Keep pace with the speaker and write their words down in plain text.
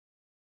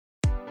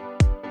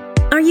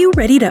Are you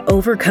ready to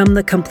overcome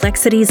the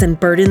complexities and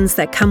burdens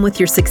that come with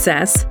your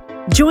success?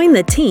 Join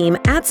the team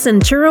at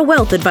Centura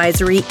Wealth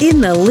Advisory in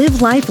the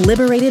Live Life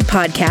Liberated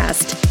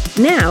podcast.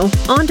 Now,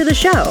 on to the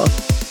show.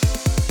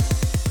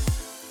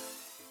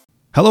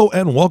 Hello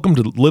and welcome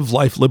to Live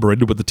Life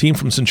Liberated with the team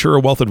from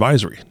Centura Wealth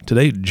Advisory.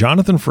 Today,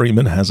 Jonathan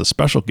Freeman has a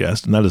special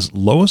guest, and that is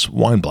Lois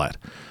Weinblatt.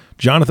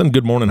 Jonathan,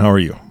 good morning. How are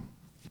you?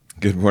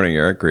 Good morning,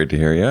 Eric. Great to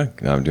hear you.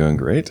 I'm doing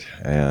great,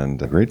 and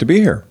great to be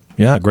here.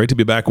 Yeah, great to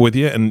be back with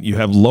you. And you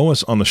have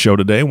Lois on the show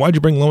today. Why'd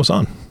you bring Lois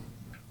on?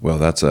 Well,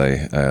 that's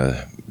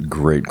a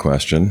great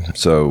question.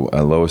 So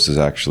Lois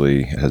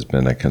has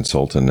been a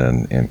consultant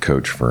and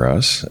coach for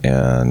us,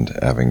 and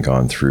having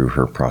gone through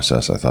her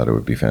process, I thought it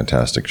would be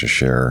fantastic to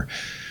share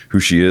who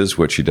she is,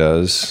 what she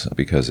does,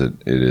 because it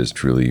is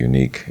truly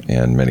unique,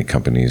 and many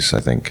companies, I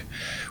think,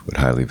 would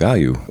highly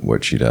value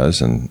what she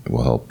does and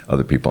will help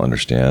other people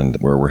understand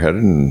where we're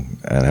headed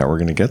and how we're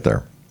going to get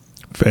there.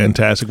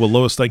 Fantastic. Well,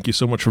 Lois, thank you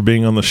so much for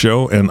being on the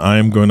show, and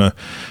I'm going to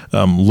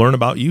learn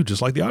about you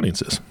just like the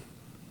audience is.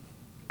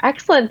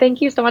 Excellent. Thank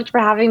you so much for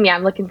having me.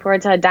 I'm looking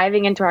forward to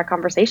diving into our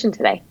conversation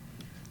today.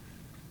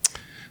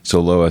 So,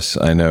 Lois,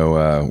 I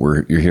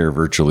know you're here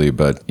virtually,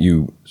 but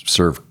you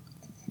serve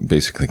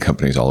basically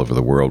companies all over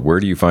the world. Where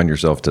do you find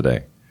yourself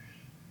today?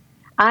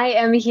 I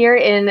am here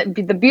in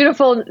the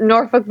beautiful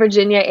Norfolk,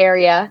 Virginia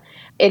area.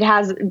 It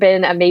has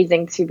been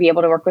amazing to be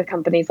able to work with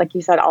companies, like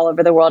you said, all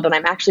over the world. And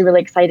I'm actually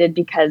really excited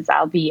because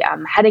I'll be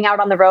heading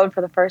out on the road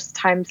for the first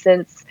time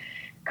since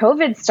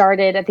COVID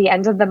started at the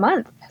end of the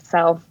month.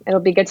 So it'll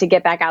be good to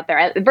get back out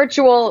there.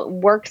 Virtual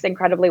works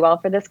incredibly well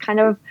for this kind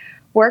of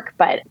work,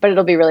 but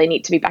it'll be really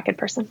neat to be back in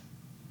person.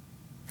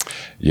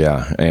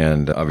 Yeah,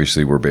 and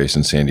obviously we're based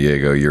in San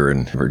Diego, you're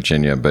in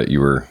Virginia, but you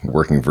were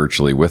working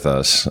virtually with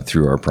us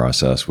through our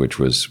process, which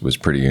was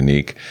pretty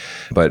unique.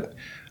 But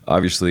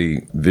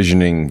obviously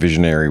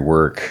visionary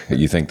work,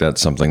 you think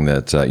that's something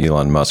that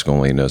Elon Musk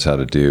only knows how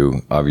to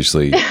do.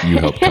 Obviously, you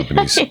help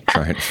companies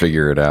try and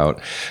figure it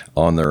out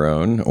on their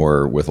own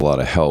or with a lot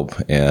of help.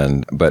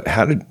 But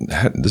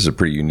this is a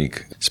pretty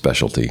unique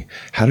specialty.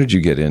 How did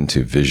you get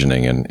into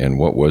visioning, and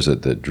what was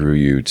it that drew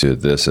you to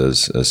this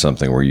as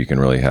something where you can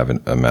really have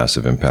a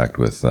massive impact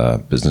with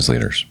business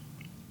leaders?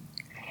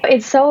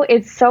 It's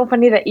so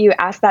funny that you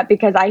asked that,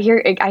 because I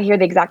hear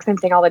the exact same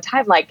thing all the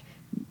time. Like,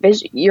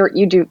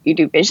 you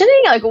do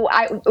visioning? Like,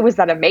 was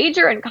that a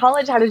major in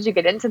college? How did you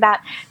get into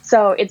that?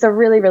 So it's a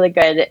really, really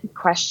good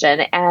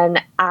question.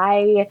 And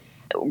I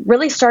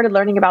really started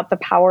learning about the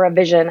power of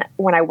vision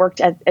when I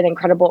worked at an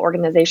incredible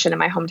organization in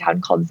my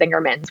hometown called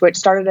Zingerman's, which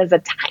started as a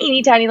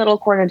tiny, tiny little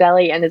corner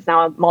deli and is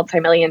now a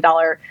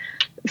multi-million-dollar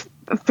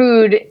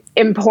food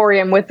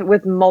emporium with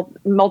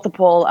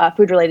multiple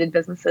food-related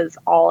businesses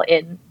all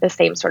in the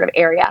same sort of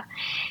area.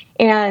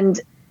 And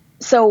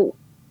so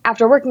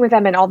after working with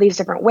them in all these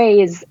different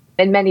ways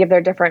in many of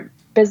their different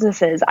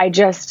businesses, I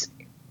just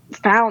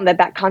found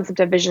that concept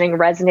of visioning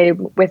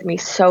resonated with me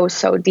so,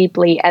 so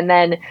deeply. And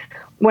then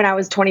when I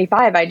was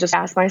 25, I just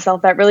asked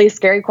myself that really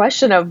scary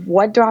question of,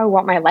 what do I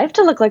want my life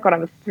to look like when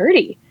I'm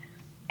 30?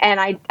 And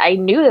I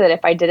knew that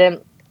if I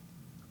didn't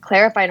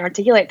clarify and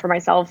articulate for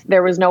myself,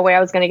 there was no way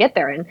I was going to get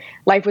there. And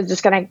life was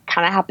just going to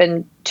kind of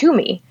happen to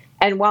me.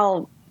 And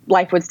while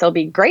life would still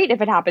be great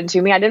if it happened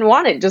to me, I didn't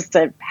want it just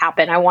to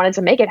happen. I wanted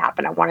to make it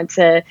happen. I wanted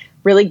to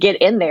really get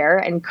in there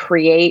and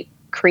create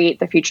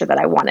the future that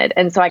I wanted.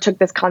 And so I took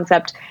this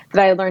concept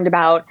that I learned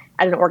about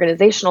at an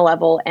organizational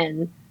level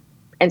and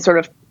sort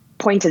of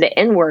pointed it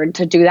inward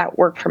to do that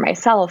work for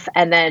myself.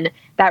 And then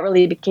that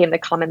really became the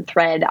common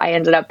thread. I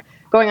ended up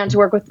going on to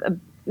work with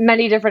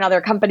many different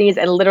other companies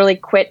and literally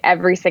quit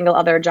every single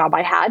other job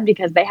I had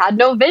because they had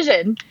no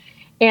vision.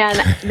 And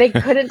they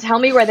couldn't tell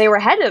me where they were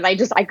headed.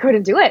 I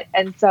couldn't do it.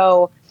 And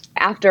so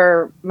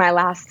after my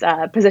last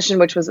position,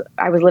 which was,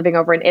 I was living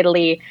over in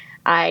Italy,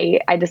 I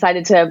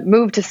decided to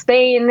move to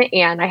Spain,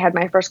 and I had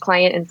my first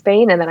client in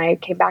Spain. And then I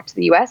came back to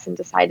the US and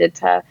decided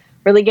to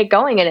really get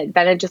going. And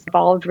then it just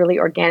evolved really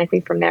organically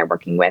from there,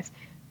 working with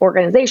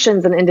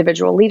organizations and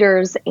individual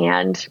leaders.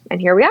 And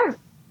here we are.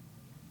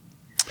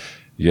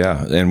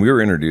 Yeah. And we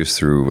were introduced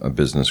through a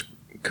business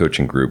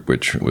coaching group,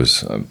 which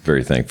was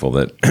very thankful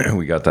that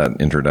we got that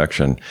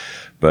introduction.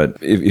 But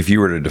if you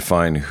were to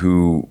define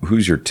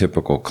who's your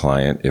typical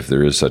client, if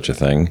there is such a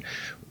thing,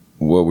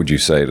 what would you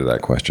say to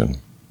that question?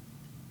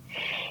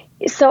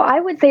 So I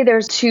would say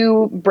there's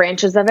two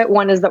branches of it.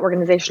 One is the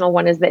organizational,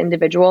 one is the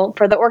individual.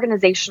 For the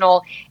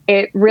organizational,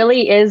 it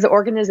really is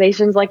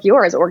organizations like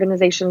yours,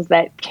 organizations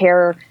that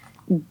care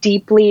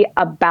deeply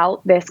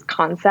about this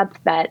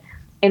concept that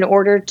in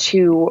order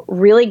to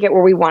really get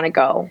where we want to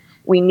go,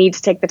 we need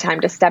to take the time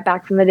to step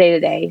back from the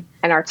day-to-day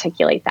and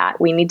articulate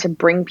that. We need to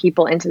bring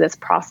people into this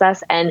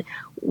process, and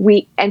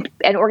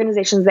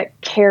organizations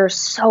that care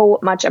so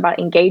much about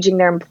engaging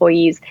their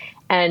employees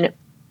and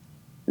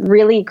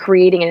really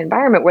creating an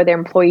environment where their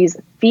employees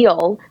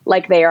feel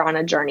like they are on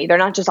a journey. They're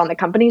not just on the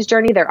company's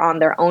journey, they're on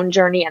their own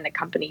journey, and the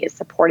company is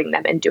supporting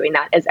them in doing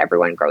that as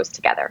everyone grows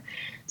together.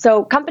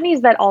 So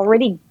companies that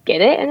already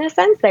get it, in a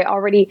sense, they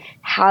already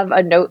have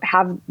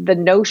the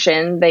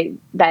notion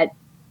that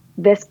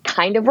this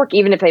kind of work,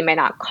 even if they may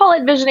not call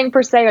it visioning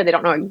per se, or they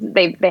don't know,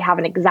 they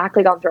haven't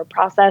exactly gone through a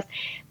process,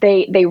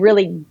 they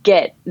really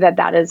get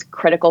that is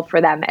critical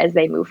for them as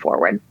they move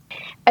forward.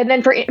 And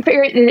then for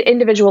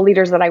individual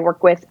leaders that I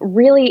work with,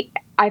 really,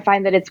 I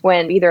find that it's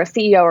when either a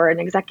CEO or an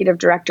executive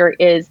director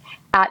is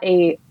at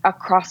a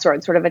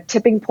crossroads, sort of a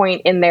tipping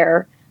point in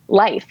their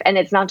life. And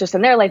it's not just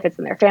in their life, it's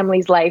in their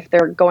family's life.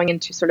 They're going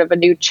into sort of a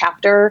new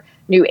chapter,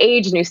 new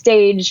age, new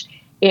stage,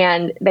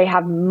 and they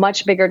have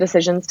much bigger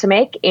decisions to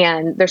make.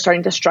 And they're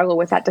starting to struggle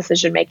with that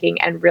decision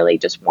making and really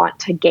just want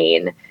to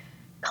gain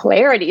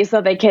clarity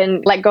so they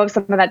can let go of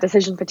some of that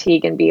decision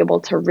fatigue and be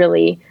able to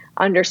really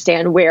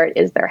understand where it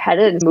is they're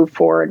headed and move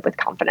forward with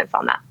confidence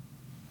on that.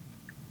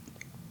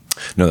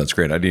 No, that's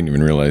great. I didn't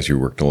even realize you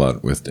worked a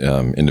lot with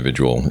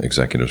individual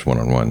executives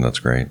one-on-one. That's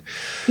great.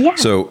 Yeah.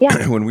 So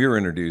when we were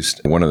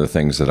introduced, one of the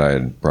things that I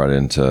had brought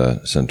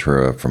into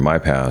Centura from my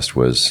past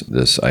was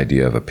this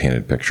idea of a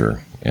painted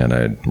picture. And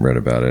I had read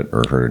about it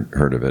or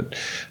heard of it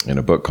in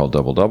a book called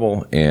Double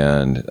Double,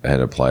 and I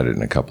had applied it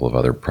in a couple of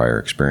other prior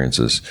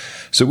experiences.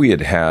 So we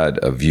had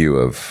a view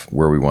of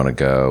where we want to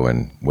go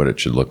and what it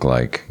should look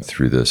like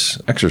through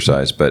this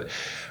exercise. But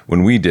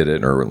when we did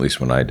it, or at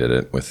least when I did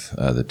it with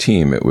the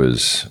team, it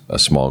was a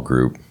small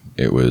group.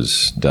 It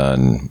was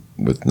done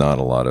with not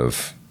a lot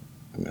of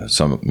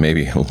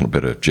maybe a little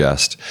bit of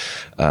jest,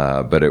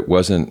 but it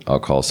wasn't, I'll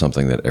call,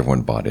 something that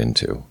everyone bought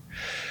into.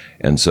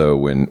 And so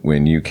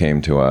when you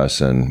came to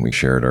us and we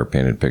shared our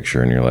painted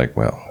picture, and you're like,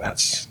 well,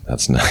 that's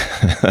not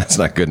that's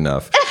not good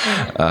enough.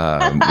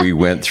 We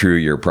went through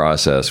your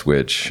process,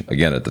 which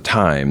again at the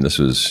time, this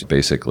was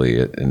basically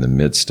in the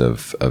midst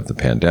of the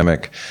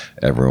pandemic.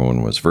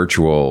 Everyone was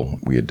virtual.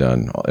 We had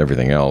done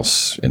everything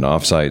else in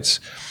offsites.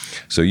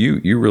 So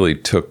you really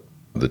took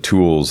the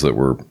tools that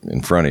were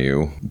in front of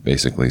you,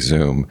 basically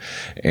Zoom,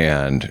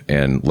 and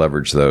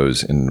leveraged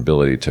those in an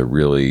ability to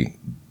really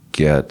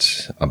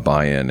get a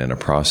buy-in and a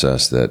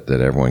process that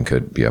everyone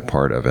could be a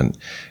part of. And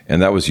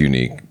that was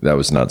unique. That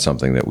was not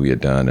something that we had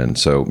done. And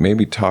so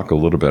maybe talk a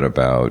little bit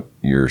about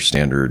your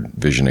standard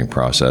visioning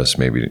process,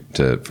 maybe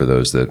for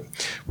those that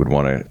would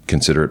want to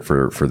consider it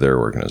for their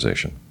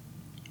organization.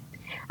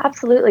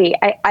 Absolutely.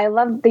 I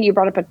love that you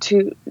brought up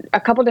a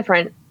couple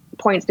different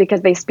points,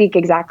 because they speak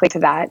exactly to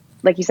that.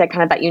 Like you said,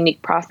 kind of that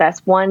unique process.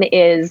 One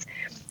is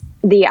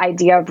the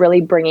idea of really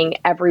bringing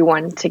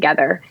everyone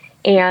together.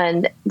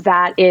 And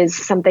that is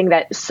something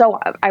that, so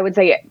I would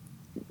say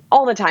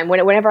all the time,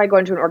 whenever I go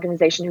into an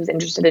organization who's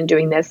interested in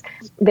doing this,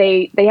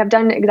 they have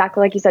done exactly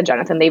like you said,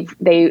 Jonathan.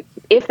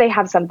 If they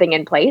have something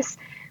in place,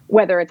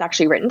 whether it's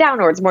actually written down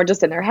or it's more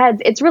just in their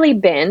heads, it's really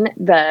been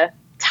the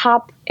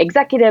top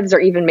executives, or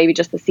even maybe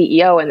just the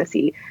CEO and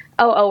the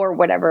COO, or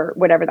whatever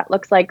that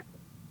looks like,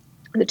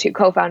 the two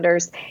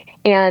co-founders,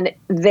 and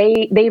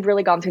they've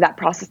really gone through that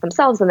process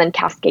themselves and then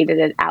cascaded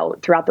it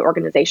out throughout the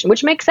organization,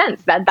 which makes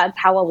sense. That's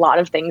how a lot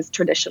of things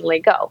traditionally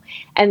go.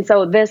 And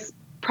so this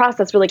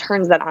process really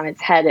turns that on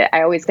its head.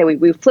 I always say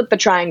we flip the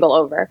triangle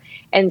over.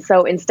 And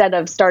so instead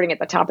of starting at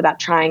the top of that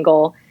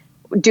triangle,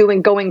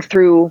 going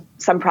through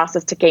some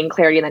process to gain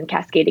clarity and then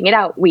cascading it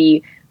out,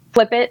 we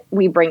flip it.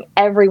 We bring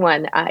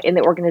everyone in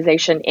the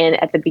organization in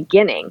at the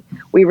beginning.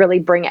 We really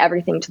bring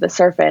everything to the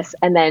surface,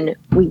 and then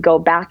we go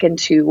back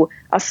into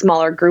a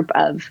smaller group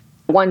of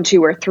 1,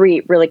 2, or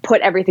 3, really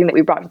put everything that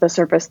we brought to the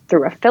surface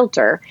through a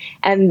filter.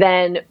 And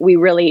then we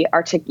really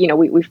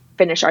we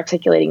finish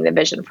articulating the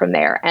vision from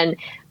there. And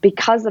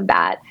because of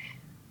that,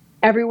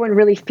 everyone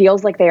really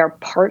feels like they are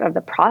part of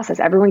the process.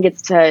 Everyone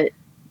gets to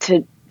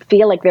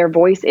feel like their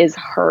voice is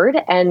heard.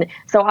 And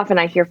so often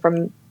I hear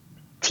from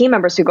team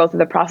members who go through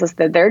the process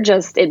that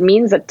it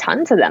means a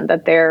ton to them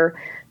that their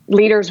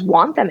leaders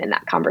want them in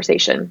that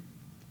conversation.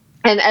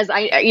 And as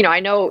I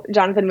know,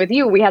 Jonathan, with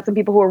you, we had some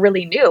people who are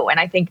really new. And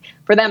I think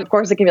for them, of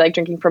course, it can be like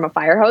drinking from a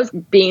fire hose,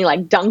 being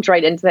like dunked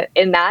right into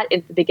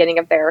the beginning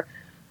of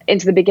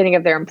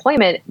their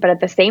employment. But at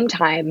the same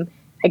time,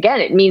 again,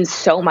 it means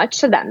so much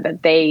to them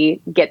that they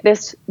get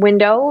this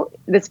window,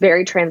 this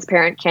very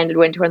transparent, candid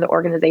window in the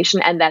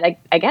organization. And that,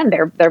 again,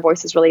 their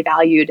voice is really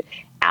valued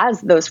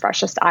as those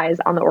freshest eyes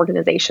on the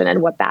organization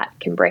and what that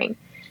can bring.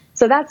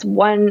 So that's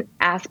one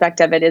aspect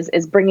of it,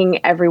 is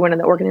bringing everyone in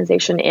the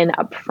organization in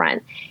up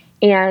front.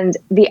 And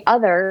the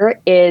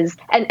other is,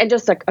 and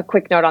just a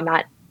quick note on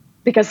that,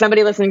 because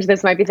somebody listening to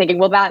this might be thinking,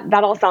 well, that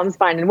all sounds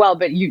fine and well,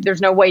 but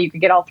there's no way you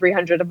could get all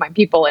 300 of my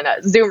people in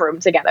a Zoom room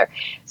together.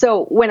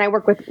 So when I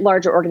work with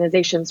larger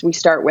organizations, we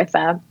start with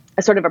a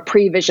sort of a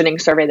pre-visioning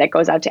survey that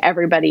goes out to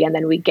everybody. And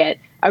then we get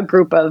a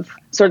group of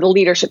sort of the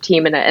leadership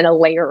team and a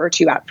layer or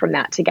two out from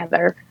that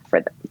together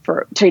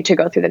to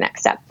go through the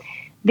next step.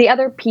 The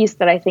other piece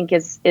that I think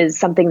is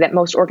something that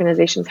most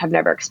organizations have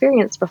never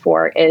experienced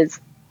before is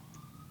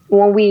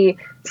when we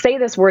say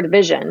this word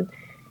vision,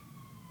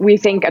 we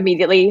think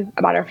immediately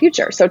about our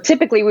future. So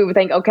typically we would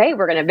think, okay,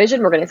 we're going to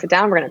vision, we're going to sit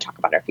down, we're going to talk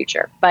about our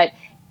future. But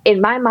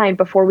in my mind,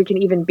 before we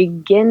can even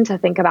begin to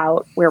think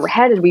about where we're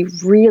headed,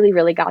 we've really,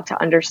 really got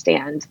to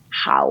understand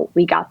how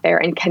we got there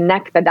and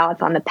connect the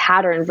dots on the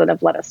patterns that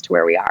have led us to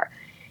where we are.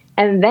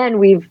 And then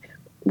we've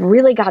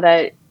really got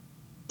to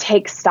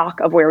take stock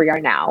of where we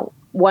are now.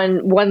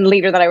 One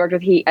leader that I worked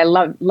with, I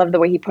love the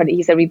way he put it.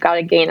 He said, we've got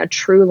to gain a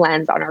true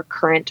lens on our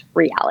current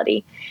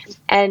reality.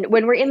 And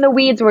when we're in the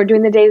weeds, when we're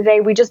doing the day-to-day,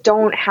 we just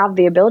don't have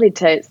the ability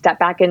to step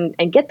back and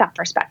get that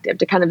perspective,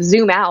 to kind of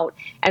zoom out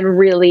and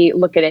really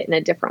look at it in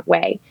a different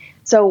way.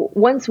 So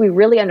once we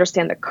really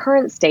understand the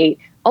current state,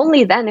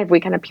 only then have we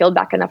kind of peeled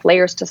back enough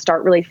layers to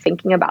start really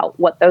thinking about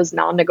what those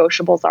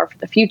non-negotiables are for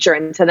the future,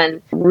 and to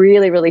then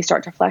really, really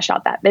start to flesh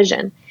out that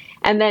vision.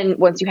 And then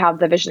once you have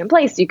the vision in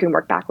place, you can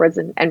work backwards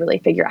and really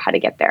figure out how to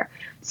get there.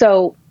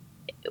 So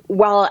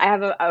while I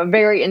have a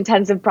very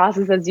intensive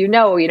process, as you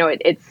know,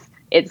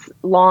 it's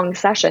long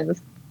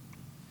sessions.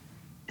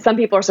 Some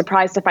people are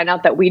surprised to find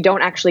out that we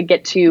don't actually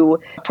get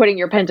to putting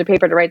your pen to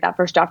paper to write that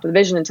first draft of the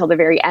vision until the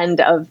very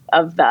end of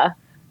the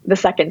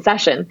second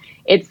session.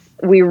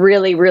 We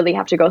really, really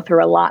have to go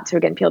through a lot to,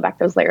 again, peel back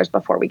those layers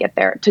before we get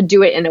there, to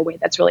do it in a way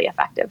that's really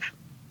effective.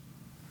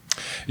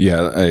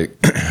 Yeah,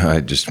 I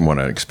just want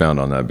to expound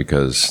on that,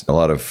 because a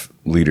lot of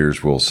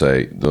leaders will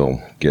say,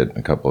 they'll get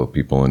a couple of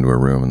people into a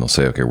room and they'll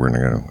say, okay, we're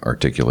going to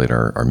articulate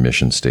our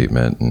mission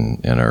statement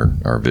and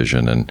our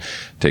vision, and it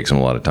takes them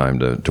a lot of time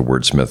to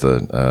wordsmith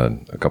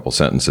a couple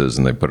sentences,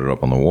 and they put it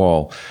up on the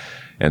wall.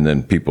 And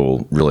then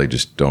people really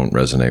just don't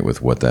resonate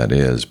with what that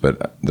is.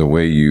 But the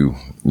way you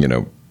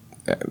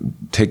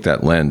take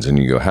that lens and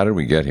you go, how did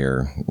we get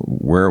here?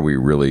 Where are we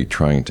really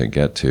trying to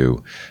get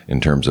to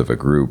in terms of a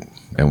group?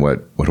 And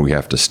what do we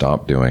have to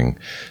stop doing?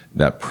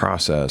 That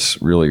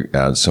process really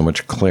adds so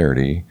much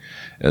clarity,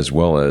 as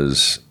well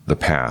as the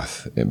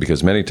path.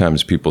 Because many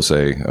times people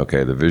say,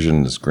 okay, the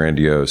vision is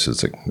grandiose.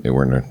 It's like,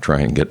 we're going to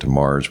try and get to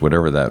Mars,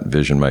 whatever that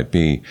vision might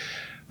be.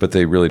 But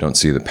they really don't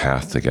see the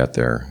path to get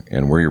there.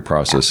 And where your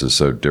process is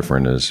so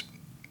different is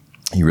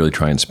you really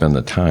try and spend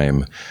the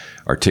time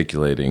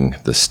articulating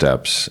the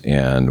steps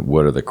and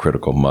what are the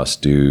critical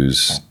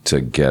must-dos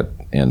to get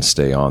and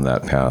stay on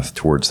that path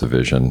towards the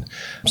vision.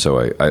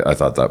 So I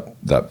thought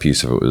that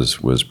piece of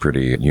it was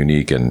pretty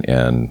unique,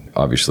 and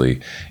obviously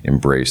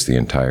embraced the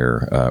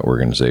entire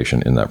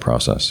organization in that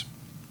process.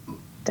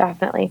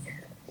 Definitely.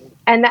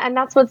 And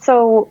that's what's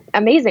so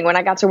amazing when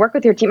I got to work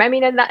with your team. I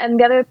mean, and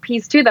the other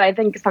piece too that I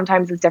think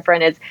sometimes is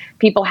different is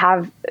people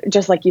have,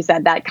 just like you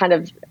said, that kind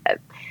of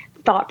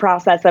thought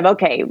process of,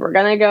 okay, we're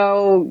going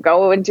to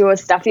go into a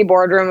stuffy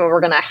boardroom and we're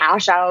going to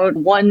hash out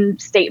one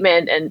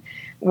statement and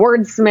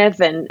wordsmith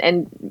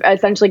and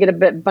essentially get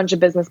a bunch of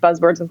business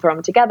buzzwords and throw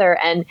them together.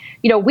 And,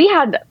 we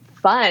had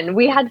fun.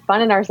 We had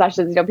fun in our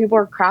sessions. People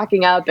were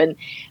cracking up, and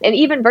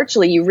even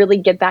virtually, you really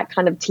get that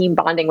kind of team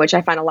bonding, which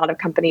I find a lot of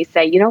companies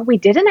say, we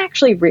didn't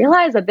actually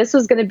realize that this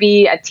was going to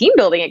be a team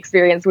building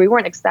experience. We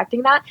weren't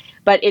expecting that,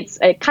 but it's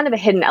a kind of a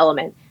hidden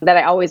element that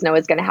I always know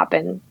is going to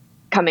happen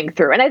coming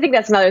through. And I think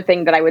that's another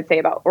thing that I would say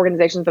about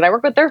organizations that I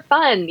work with. They're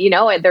fun,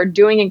 they're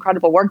doing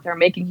incredible work. They're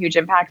making huge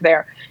impact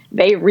there.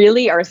 They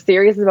really are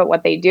serious about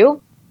what they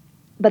do,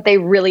 but they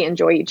really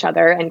enjoy each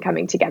other and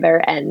coming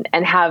together and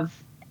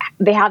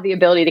they have the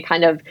ability to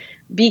kind of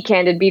be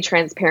candid, be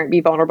transparent,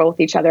 be vulnerable with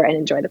each other, and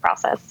enjoy the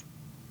process.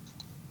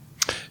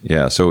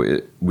 Yeah. So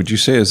would you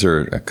say, is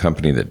there a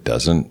company that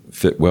doesn't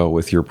fit well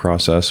with your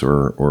process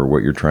or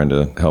what you're trying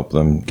to help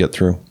them get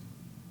through?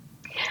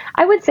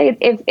 I would say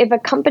if a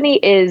company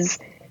is,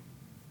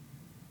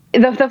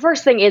 the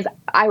first thing is,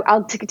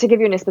 I'll to give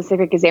you a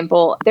specific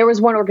example, there was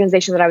one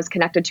organization that I was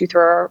connected to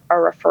through a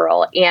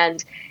referral,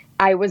 and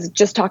I was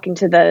just talking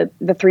to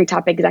the three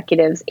top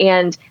executives,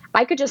 and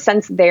I could just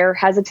sense their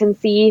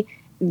hesitancy.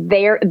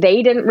 They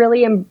didn't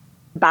really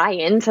buy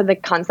into the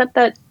concept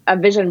that a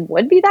vision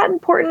would be that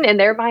important. In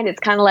their mind, it's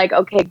kind of like,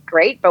 okay,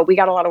 great, but we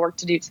got a lot of work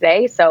to do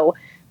today. So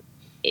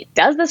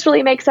does this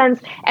really make sense?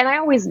 And I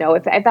always know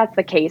if that's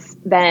the case,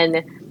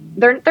 then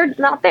they're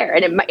not there.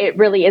 And it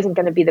really isn't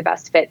going to be the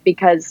best fit,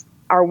 because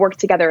our work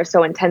together is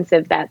so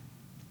intensive that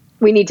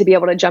we need to be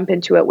able to jump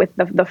into it with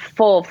the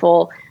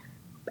full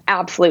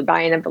absolute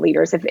buy-in of the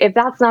leaders. If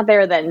that's not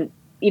there, then,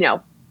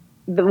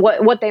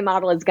 what they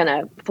model is going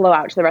to flow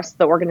out to the rest of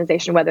the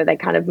organization, whether they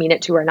kind of mean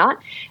it to or not.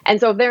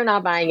 And so if they're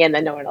not buying in,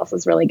 then no one else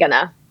is really going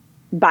to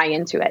buy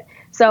into it.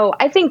 So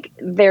I think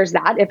there's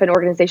that. If an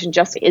organization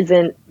just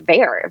isn't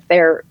there, if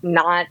they're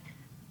not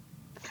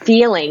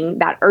feeling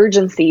that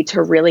urgency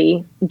to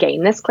really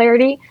gain this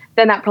clarity,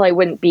 then that probably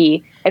wouldn't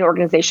be an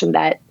organization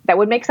that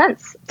would make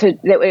sense that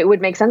it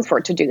would make sense for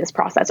it to do this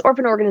process. Or if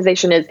an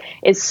organization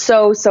is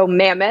so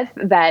mammoth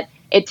that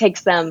it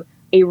takes them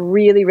a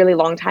really, really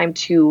long time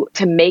to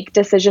make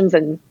decisions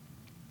and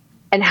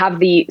have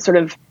the sort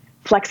of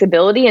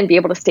flexibility and be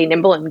able to stay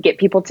nimble and get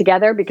people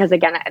together. Because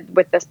again,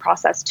 with this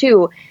process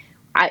too,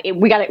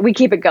 we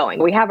keep it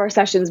going. We have our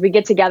sessions, we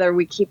get together,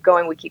 we keep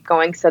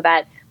going so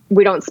that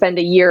we don't spend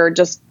a year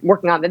just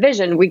working on the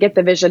vision. We get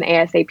the vision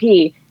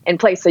ASAP in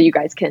place so you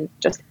guys can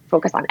just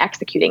focus on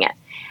executing it.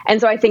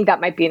 And so I think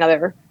that might be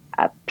another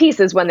piece,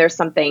 is when there's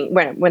something,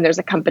 when there's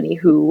a company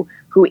who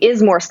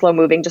is more slow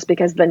moving just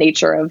because of the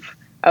nature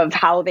of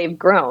how they've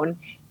grown,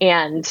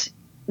 and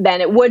then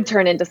it would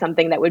turn into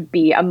something that would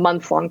be a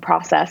months-long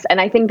process.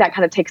 And I think that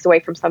kind of takes away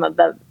from some of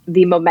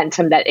the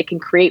momentum that it can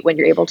create when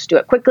you're able to do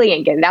it quickly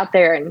and get it out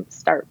there and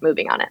start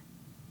moving on it.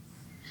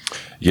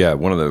 Yeah,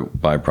 one of the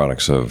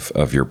byproducts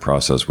of your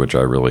process, which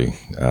I really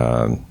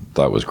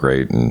thought was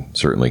great and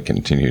certainly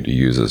continue to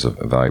use as a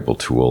valuable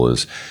tool,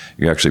 is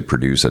you actually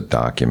produce a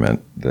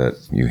document that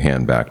you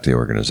hand back to the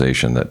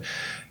organization that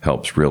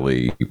helps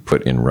really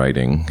put in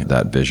writing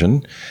that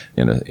vision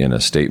in a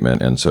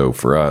statement. And so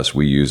for us,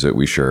 we use it,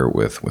 we share it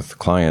with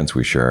clients,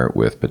 we share it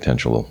with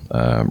potential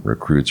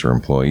recruits or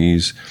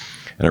employees,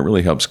 and it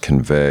really helps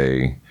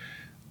convey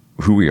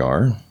who we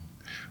are,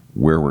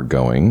 where we're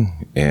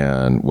going,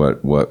 and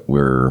what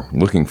we're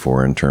looking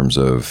for in terms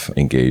of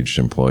engaged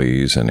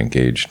employees and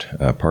engaged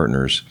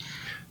partners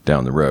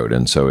down the road.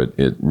 And so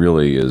it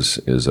really is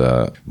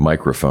a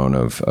microphone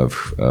of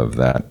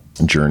that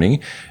journey.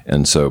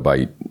 And so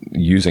by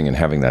using and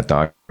having that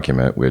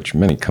document, which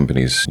many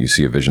companies, you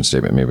see a vision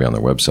statement maybe on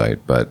their website,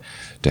 but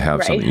to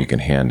have something you can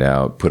hand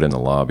out, put in the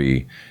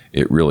lobby,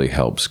 it really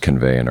helps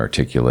convey and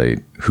articulate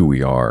who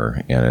we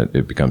are. And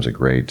it becomes a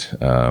great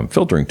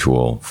filtering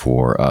tool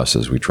for us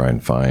as we try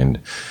and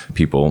find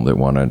people that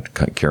want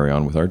to carry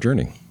on with our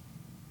journey.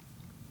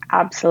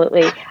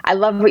 Absolutely. I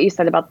love what you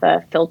said about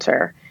the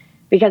filter,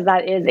 because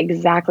that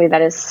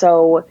is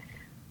so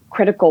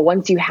critical.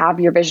 Once you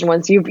have your vision,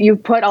 once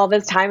you've put all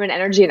this time and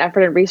energy and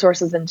effort and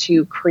resources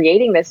into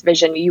creating this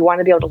vision, you want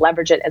to be able to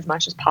leverage it as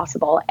much as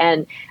possible.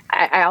 And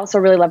I also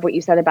really love what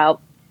you said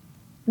about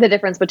the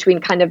difference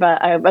between kind of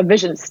a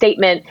vision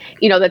statement,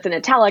 that's in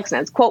italics and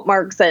has quote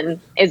marks and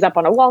is up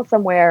on a wall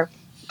somewhere,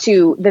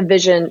 to the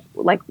vision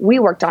like we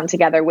worked on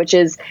together, which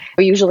is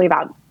usually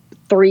about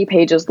 3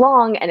 pages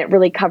long, and it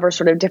really covers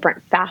sort of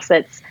different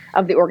facets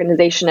of the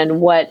organization and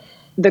what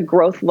the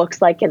growth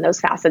looks like in those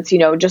facets,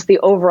 just the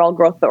overall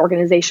growth of the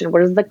organization.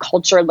 What does the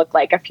culture look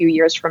like a few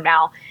years from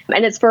now?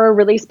 And it's for a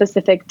really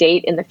specific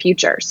date in the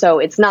future. So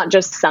it's not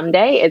just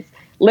someday, it's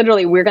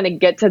literally, we're going to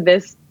get to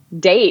this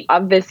date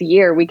of this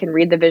year. We can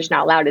read the vision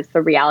out loud. It's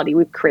the reality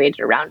we've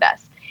created around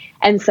us.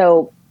 And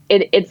so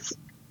it's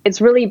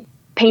really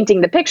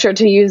painting the picture,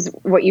 to use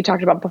what you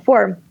talked about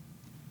before,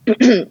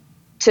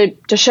 to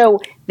show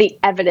the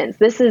evidence.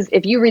 This is,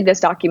 if you read this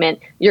document,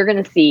 you're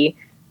going to see,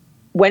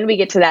 when we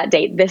get to that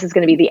date, this is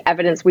going to be the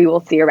evidence we will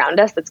see around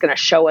us that's going to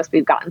show us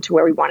we've gotten to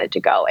where we wanted to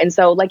go. And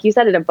so, like you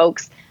said, it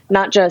evokes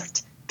not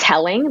just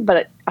telling,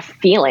 but a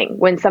feeling.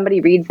 When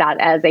somebody reads that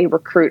as a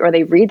recruit or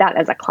they read that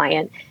as a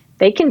client,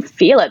 they can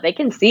feel it. They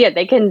can see it.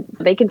 They can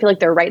feel like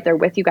they're right there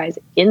with you guys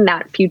in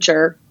that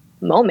future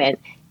moment.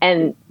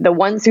 And the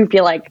ones who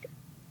feel like,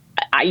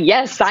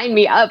 yes, sign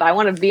me up, I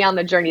want to be on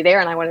the journey there,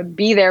 and I want to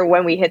be there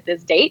when we hit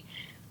this date,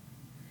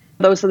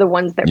 those are the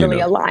ones that really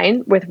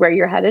align with where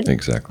you're headed.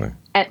 Exactly.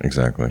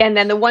 Exactly. And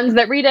then the ones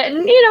that read it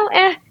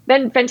and,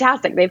 then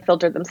fantastic. They've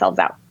filtered themselves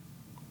out.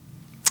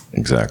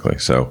 Exactly.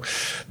 So,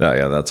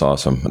 that's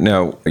awesome.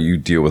 Now, you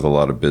deal with a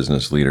lot of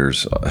business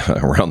leaders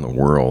around the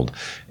world.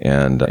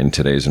 And in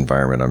today's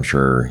environment, I'm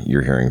sure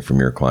you're hearing from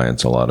your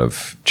clients a lot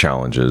of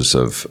challenges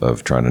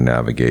of trying to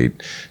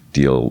navigate,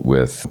 deal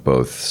with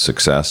both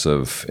success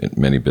of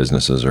many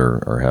businesses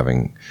are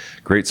having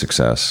great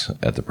success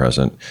at the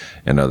present,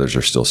 and others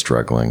are still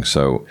struggling.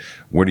 So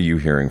what are you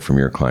hearing from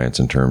your clients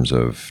in terms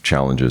of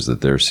challenges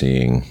that they're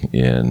seeing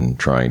in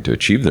trying to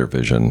achieve their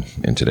vision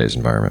in today's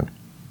environment?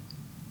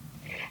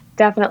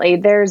 Definitely.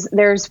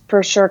 There's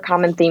for sure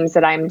common themes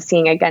that I'm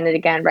seeing again and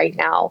again right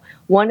now.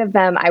 One of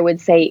them, I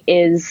would say,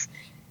 is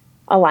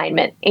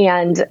alignment.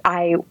 And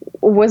I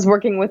was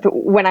working with,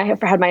 when I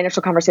had my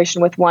initial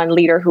conversation with one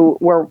leader who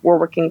we're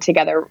working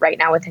together right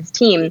now with his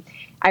team,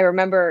 I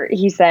remember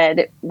he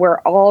said, we're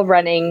all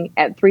running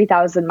at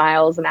 3,000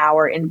 miles an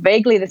hour in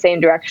vaguely the same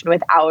direction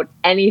without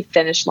any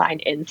finish line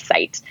in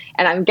sight.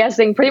 And I'm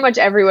guessing pretty much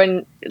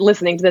everyone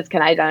listening to this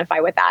can identify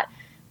with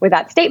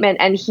that statement.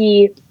 And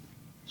he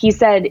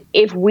said,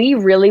 if we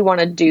really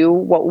want to do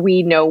what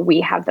we know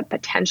we have the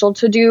potential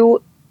to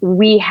do,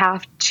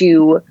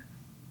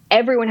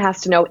 everyone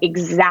has to know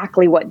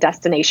exactly what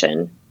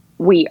destination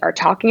we are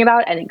talking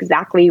about and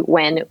exactly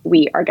when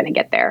we are going to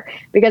get there.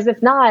 Because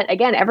if not,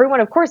 again, everyone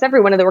in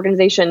the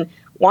organization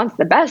wants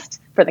the best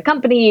for the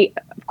company.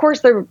 Of course,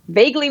 they're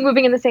vaguely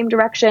moving in the same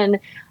direction,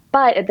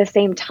 but at the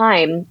same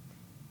time,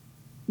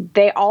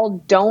 they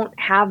all don't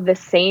have the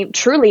same,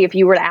 truly, if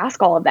you were to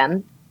ask all of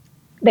them,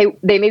 they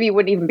maybe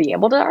wouldn't even be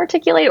able to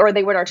articulate, or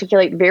they would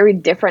articulate very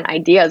different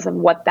ideas of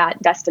what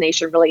that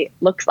destination really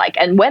looks like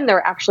and when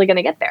they're actually going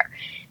to get there.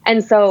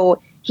 And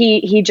so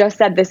he just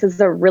said, this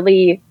is a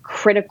really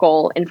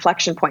critical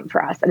inflection point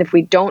for us. And if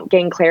we don't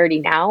gain clarity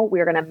now,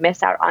 we're going to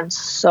miss out on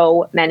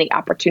so many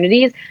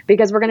opportunities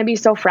because we're going to be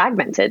so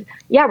fragmented.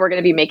 Yeah, we're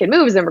going to be making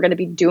moves and we're going to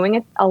be doing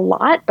it a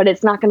lot, but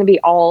it's not going to be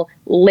all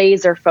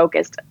laser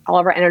focused. All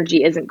of our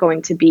energy isn't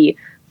going to be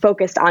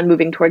focused on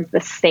moving towards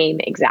the same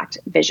exact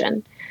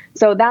vision.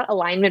 So that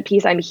alignment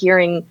piece I'm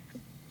hearing,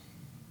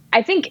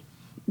 I think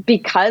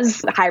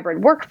because the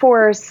hybrid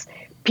workforce,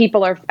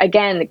 people are,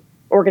 again,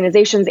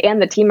 organizations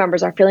and the team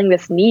members are feeling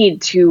this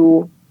need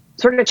to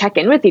sort of check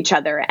in with each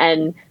other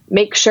and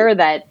make sure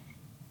that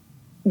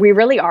we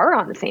really are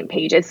on the same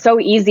page. It's so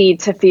easy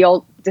to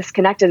feel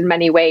disconnected in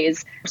many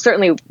ways.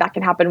 Certainly that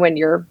can happen when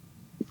your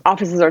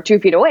offices are 2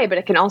 feet away, but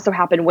it can also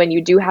happen when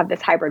you do have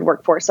this hybrid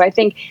workforce. So I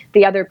think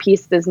the other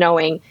piece is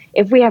knowing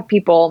if we have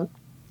people,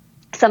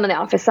 some in the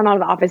office, some out of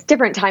the office,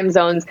 different time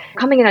zones,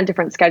 coming in on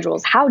different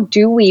schedules, how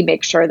do we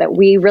make sure that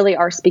we really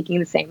are speaking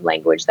the same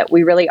language, that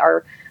we really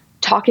are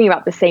talking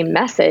about the same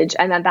message,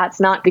 and that that's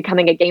not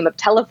becoming a game of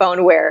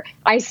telephone where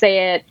I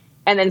say it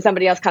and then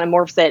somebody else kind of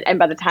morphs it, and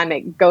by the time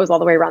it goes all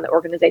the way around the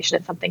organization,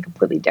 it's something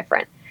completely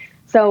different.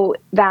 So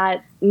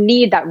that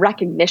need, that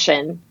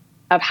recognition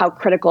of how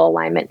critical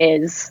alignment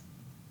is,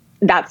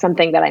 that's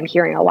something that I'm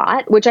hearing a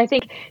lot, which I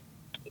think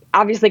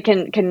obviously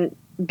can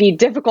be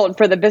difficult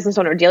for the business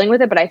owner dealing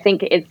with it. But I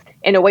think it's,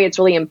 in a way, it's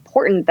really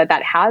important that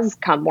that has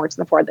come more to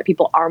the fore, that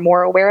people are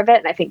more aware of it.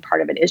 And I think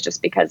part of it is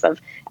just because of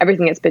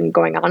everything that's been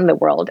going on in the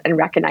world, and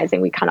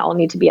recognizing we kind of all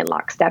need to be in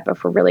lockstep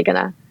if we're really going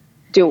to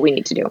do what we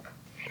need to do.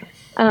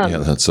 Yeah,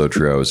 that's so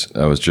true.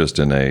 I was just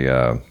in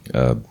a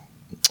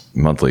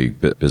monthly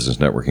business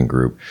networking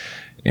group,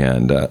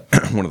 and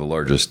one of the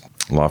largest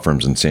law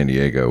firms in San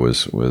Diego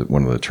was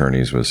one of the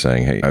attorneys was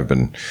saying, "Hey,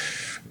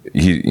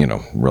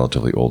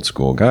 relatively old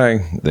school guy.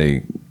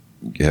 They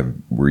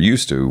were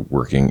used to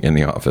working in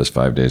the office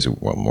 5 days,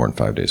 well, more than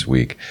 5 days a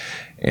week."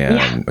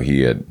 And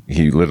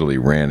he literally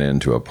ran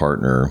into a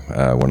partner,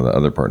 one of the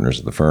other partners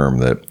of the firm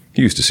that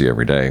he used to see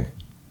every day.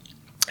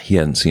 He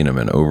hadn't seen him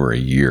in over a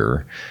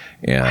year.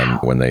 And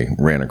when they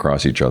ran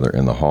across each other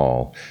in the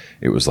hall,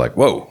 it was like,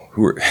 whoa,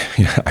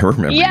 I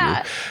remember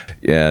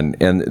you. And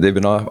they've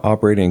been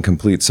operating in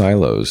complete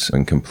silos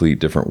and complete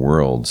different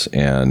worlds.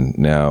 And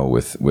now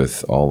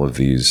with all of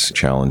these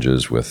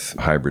challenges with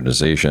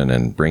hybridization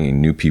and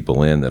bringing new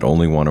people in that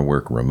only want to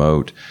work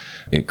remote,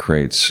 it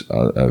creates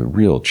a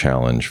real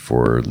challenge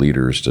for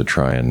leaders to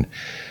try and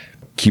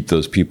keep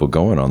those people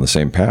going on the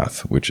same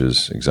path, which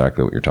is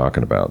exactly what you're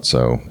talking about.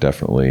 So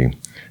definitely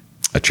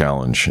a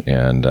challenge.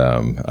 And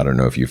I don't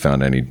know if you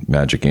found any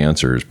magic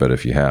answers, but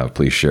if you have,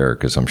 please share,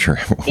 because I'm sure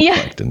everyone would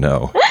like to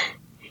know.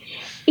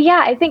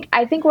 Yeah, I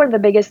think one of the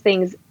biggest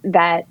things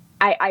that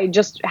I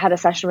just had a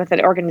session with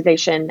an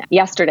organization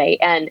yesterday,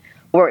 and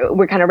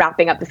we're kind of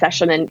wrapping up the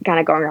session and kind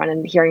of going around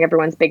and hearing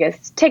everyone's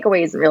biggest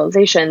takeaways and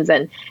realizations.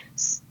 And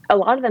a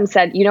lot of them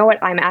said, you know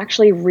what, I'm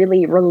actually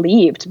really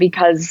relieved,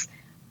 because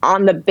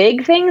on the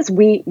big things,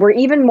 we're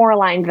even more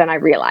aligned than I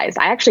realized.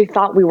 I actually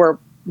thought we were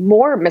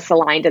more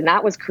misaligned, and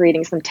that was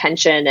creating some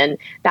tension, and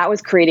that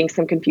was creating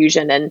some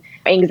confusion and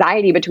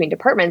anxiety between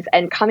departments.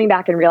 And coming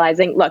back and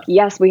realizing, look,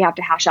 yes, we have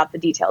to hash out the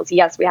details.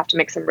 Yes, we have to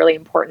make some really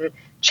important,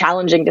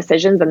 challenging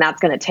decisions, and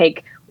that's going to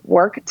take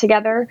work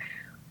together.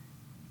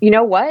 You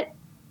know what?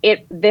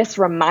 This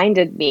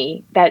reminded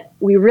me that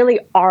we really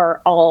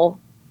are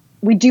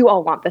we do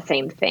all want the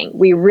same thing.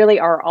 We really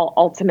are all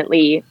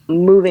ultimately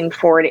moving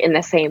forward in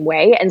the same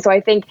way. And so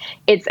I think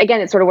it's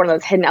sort of one of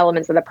those hidden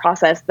elements of the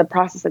process. The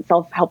process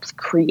itself helps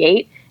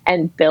create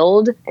and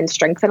build and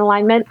strengthen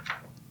alignment,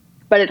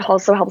 but it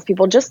also helps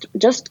people just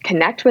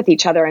connect with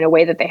each other in a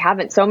way that they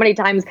haven't. So many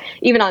times,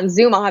 even on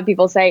Zoom, I'll have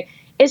people say,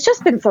 it's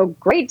just been so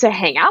great to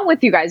hang out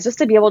with you guys, just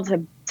to be able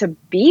to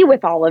be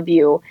with all of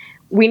you.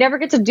 We never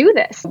get to do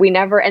this.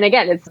 And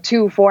again, it's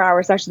 2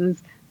 4-hour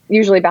sessions,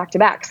 usually back to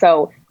back.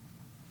 So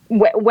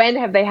when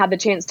have they had the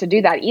chance to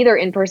do that, either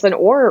in person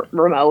or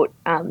remote,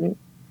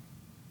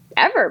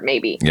 ever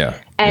maybe?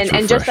 Yeah.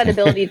 And just that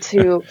ability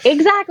to,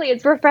 exactly,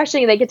 it's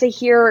refreshing. They get to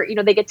hear,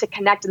 they get to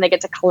connect and they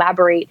get to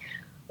collaborate.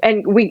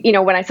 And we,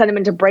 when I send them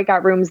into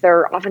breakout rooms,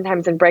 they're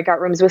oftentimes in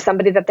breakout rooms with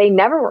somebody that they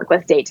never work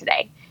with day to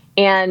day.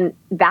 And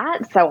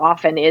that so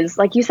often is,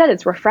 like you said,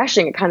 it's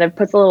refreshing. It kind of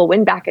puts a little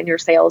wind back in your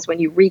sails when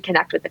you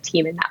reconnect with the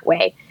team in that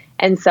way.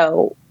 And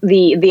so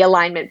the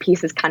alignment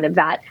piece is kind of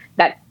that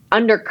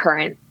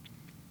undercurrent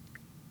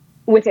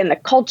within the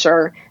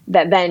culture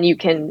that then you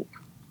can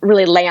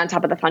really lay on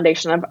top of the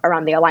foundation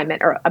around the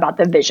alignment, or about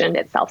the vision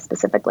itself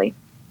specifically.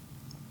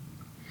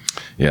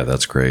 Yeah,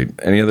 that's great.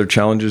 Any other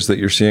challenges that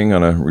you're seeing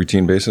on a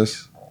routine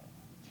basis?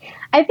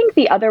 I think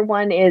the other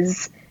one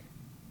is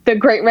the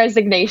Great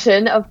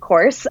Resignation, of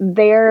course.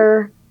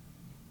 Again,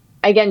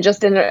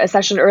 just in a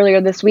session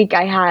earlier this week,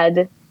 I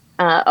had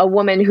a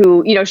woman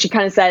who, she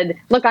kind of said,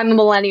 look, I'm a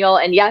millennial,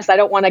 and yes, I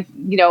don't want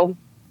to,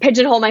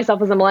 pigeonhole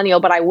myself as a millennial,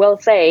 but I will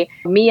say,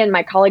 me and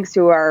my colleagues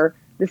who are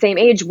the same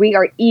age, we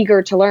are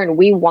eager to learn.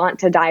 We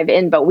want to dive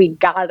in, but we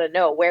gotta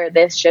know where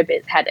this ship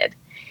is headed.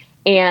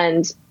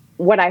 And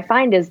what I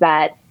find is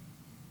that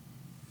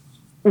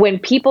when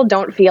people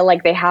don't feel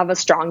like they have a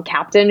strong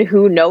captain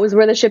who knows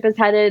where the ship is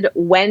headed,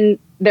 when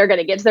they're going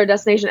to get to their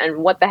destination, and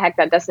what the heck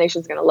that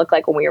destination is going to look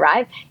like when we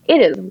arrive,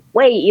 it is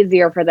way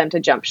easier for them to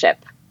jump ship,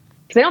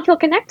 because they don't feel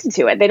connected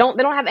to it. They don't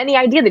have any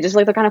idea. They just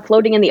they're kind of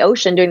floating in the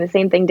ocean doing the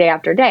same thing day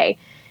after day.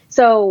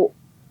 So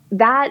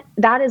that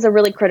is a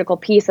really critical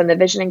piece, and the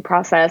visioning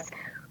process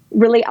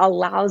really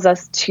allows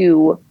us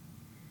to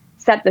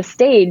set the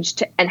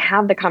stage and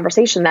have the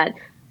conversation that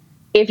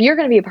if you're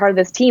going to be a part of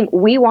this team,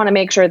 we want to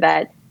make sure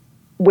that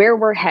where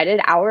we're headed,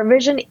 our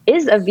vision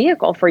is a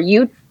vehicle for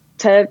you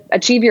to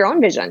achieve your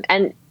own vision.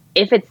 And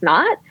if it's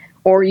not,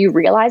 or you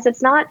realize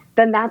it's not,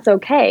 then that's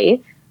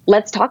okay.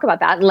 Let's talk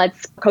about that and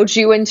let's coach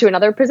you into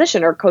another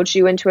position or coach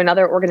you into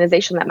another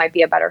organization that might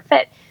be a better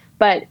fit.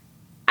 But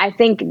I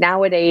think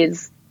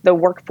nowadays the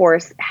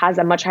workforce has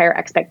a much higher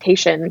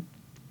expectation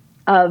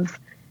of,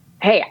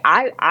 hey,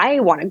 I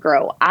want to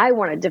grow, I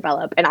want to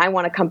develop, and I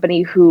want a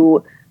company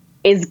who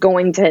is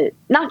going to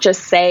not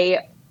just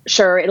say,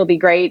 sure, it'll be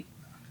great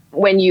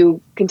when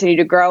you continue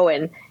to grow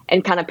and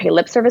kind of pay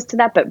lip service to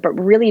that, but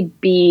really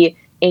be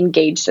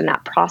engaged in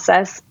that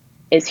process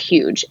is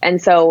huge.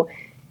 And so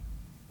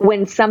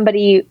when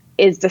somebody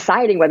is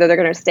deciding whether they're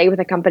going to stay with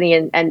a company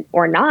and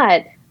or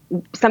not,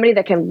 somebody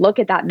that can look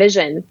at that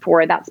vision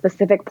for that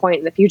specific point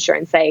in the future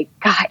and say,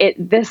 God,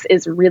 this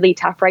is really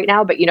tough right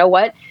now, but you know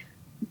what?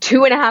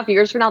 2.5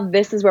 years from now,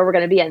 this is where we're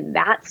going to be. And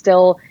that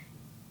still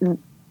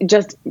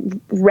just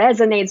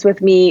resonates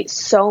with me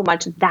so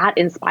much. That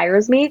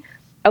inspires me.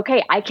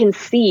 Okay, I can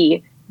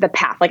see the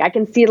path. Like I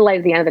can see the light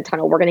at the end of the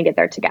tunnel. We're going to get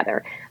there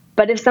together.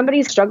 But if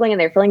somebody's struggling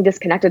and they're feeling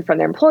disconnected from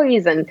their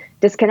employees and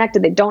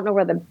disconnected, they don't know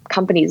where the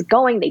company's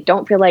going, they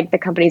don't feel like the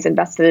company's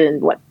invested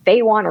in what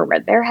they want or where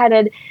they're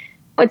headed,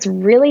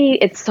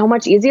 it's so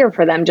much easier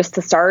for them just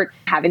to start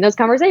having those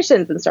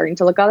conversations and starting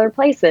to look other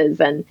places.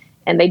 And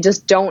they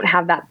just don't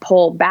have that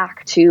pull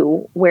back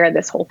to where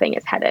this whole thing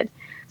is headed.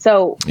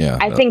 So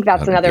I think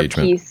that's another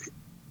engagement piece.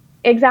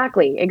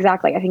 Exactly.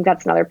 I think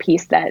that's another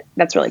piece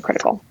that's really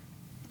critical.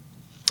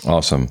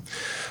 Awesome.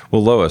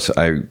 Well, Lois,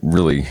 I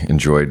really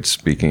enjoyed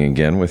speaking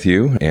again with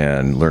you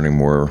and learning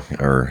more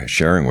or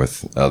sharing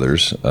with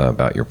others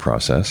about your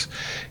process.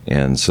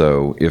 And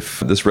so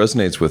if this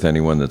resonates with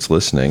anyone that's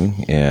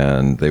listening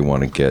and they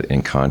want to get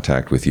in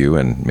contact with you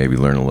and maybe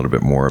learn a little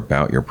bit more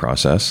about your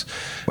process,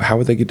 how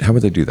would they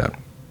do that?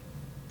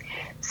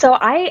 So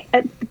I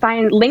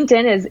find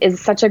LinkedIn is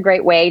such a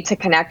great way to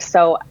connect.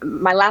 So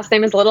my last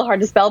name is a little hard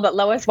to spell, but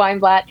Lois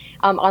Weinblatt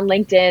on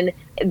LinkedIn,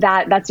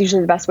 that's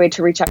usually the best way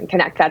to reach out and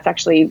connect. That's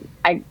actually,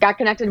 I got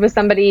connected with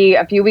somebody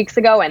a few weeks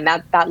ago, and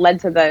that led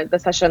to the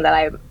session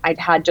that I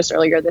had just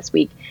earlier this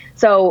week.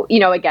 So,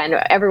 again,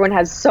 everyone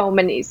has so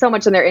much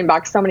in their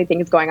inbox, so many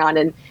things going on,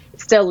 and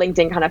still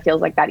LinkedIn kind of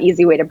feels like that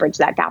easy way to bridge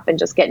that gap and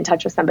just get in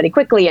touch with somebody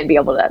quickly and be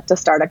able to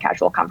start a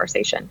casual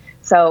conversation.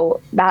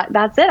 So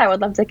that's it. I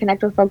would love to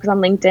connect with folks on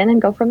LinkedIn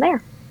and go from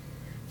there.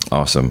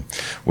 Awesome.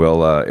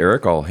 Well,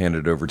 Eric, I'll hand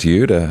it over to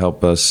you to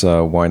help us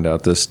wind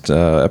out this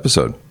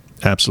episode.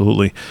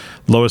 Absolutely.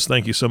 Lois,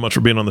 thank you so much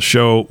for being on the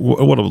show.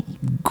 What a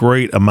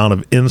great amount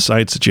of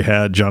insights that you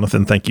had.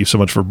 Jonathan, thank you so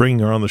much for bringing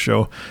her on the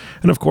show.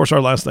 And of course, our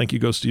last thank you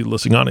goes to you, the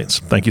listening audience.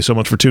 Thank you so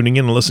much for tuning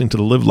in and listening to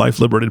the Live Life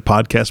Liberated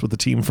podcast with the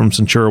team from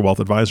Centura Wealth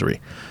Advisory.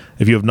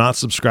 If you have not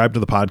subscribed to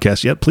the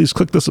podcast yet, please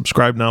click the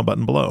subscribe now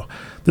button below.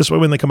 This way,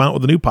 when they come out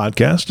with a new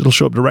podcast, it'll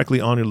show up directly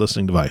on your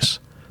listening device.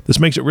 This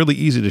makes it really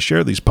easy to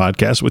share these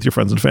podcasts with your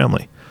friends and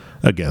family.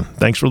 Again,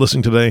 thanks for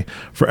listening today.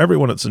 For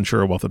everyone at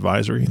Centura Wealth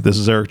Advisory, this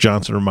is Eric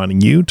Johnson reminding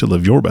you to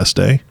live your best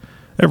day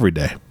every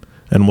day.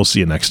 And we'll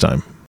see you next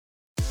time.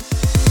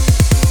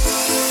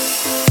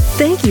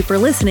 Thank you for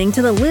listening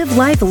to the Live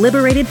Life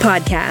Liberated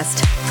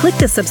podcast. Click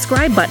the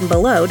subscribe button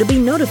below to be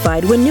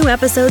notified when new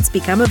episodes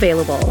become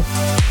available.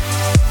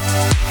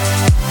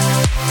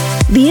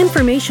 The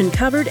information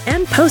covered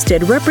and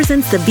posted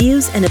represents the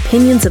views and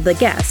opinions of the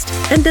guest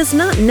and does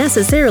not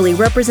necessarily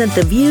represent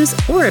the views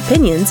or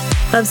opinions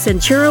of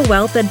Centura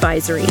Wealth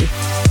Advisory.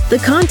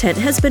 The content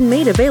has been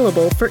made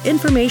available for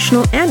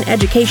informational and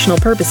educational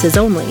purposes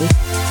only.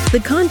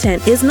 The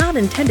content is not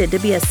intended to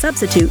be a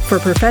substitute for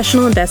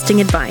professional investing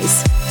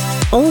advice.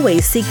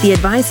 Always seek the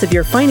advice of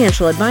your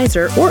financial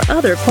advisor or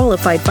other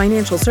qualified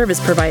financial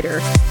service provider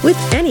with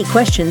any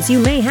questions you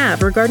may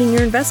have regarding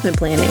your investment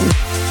planning.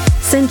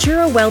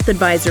 Centura Wealth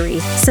Advisory.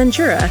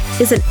 Centura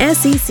is an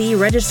SEC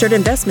registered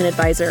investment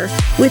advisor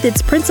with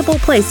its principal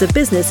place of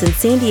business in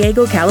San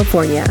Diego,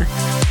 California.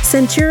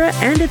 Centura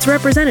and its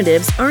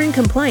representatives are in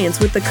compliance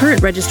with the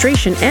current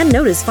registration and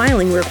notice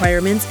filing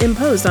requirements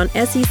imposed on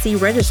SEC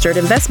registered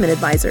investment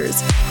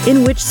advisors,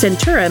 in which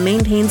Centura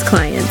maintains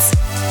clients.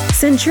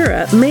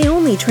 Centura may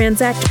only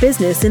transact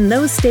business in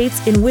those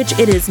states in which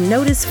it is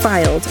notice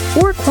filed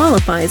or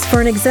qualifies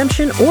for an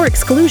exemption or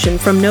exclusion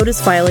from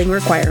notice filing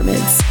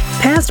requirements.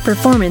 Past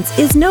performance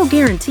is no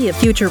guarantee of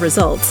future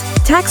results.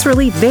 Tax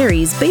relief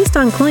varies based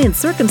on client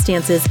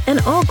circumstances, and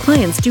all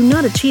clients do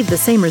not achieve the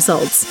same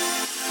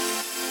results.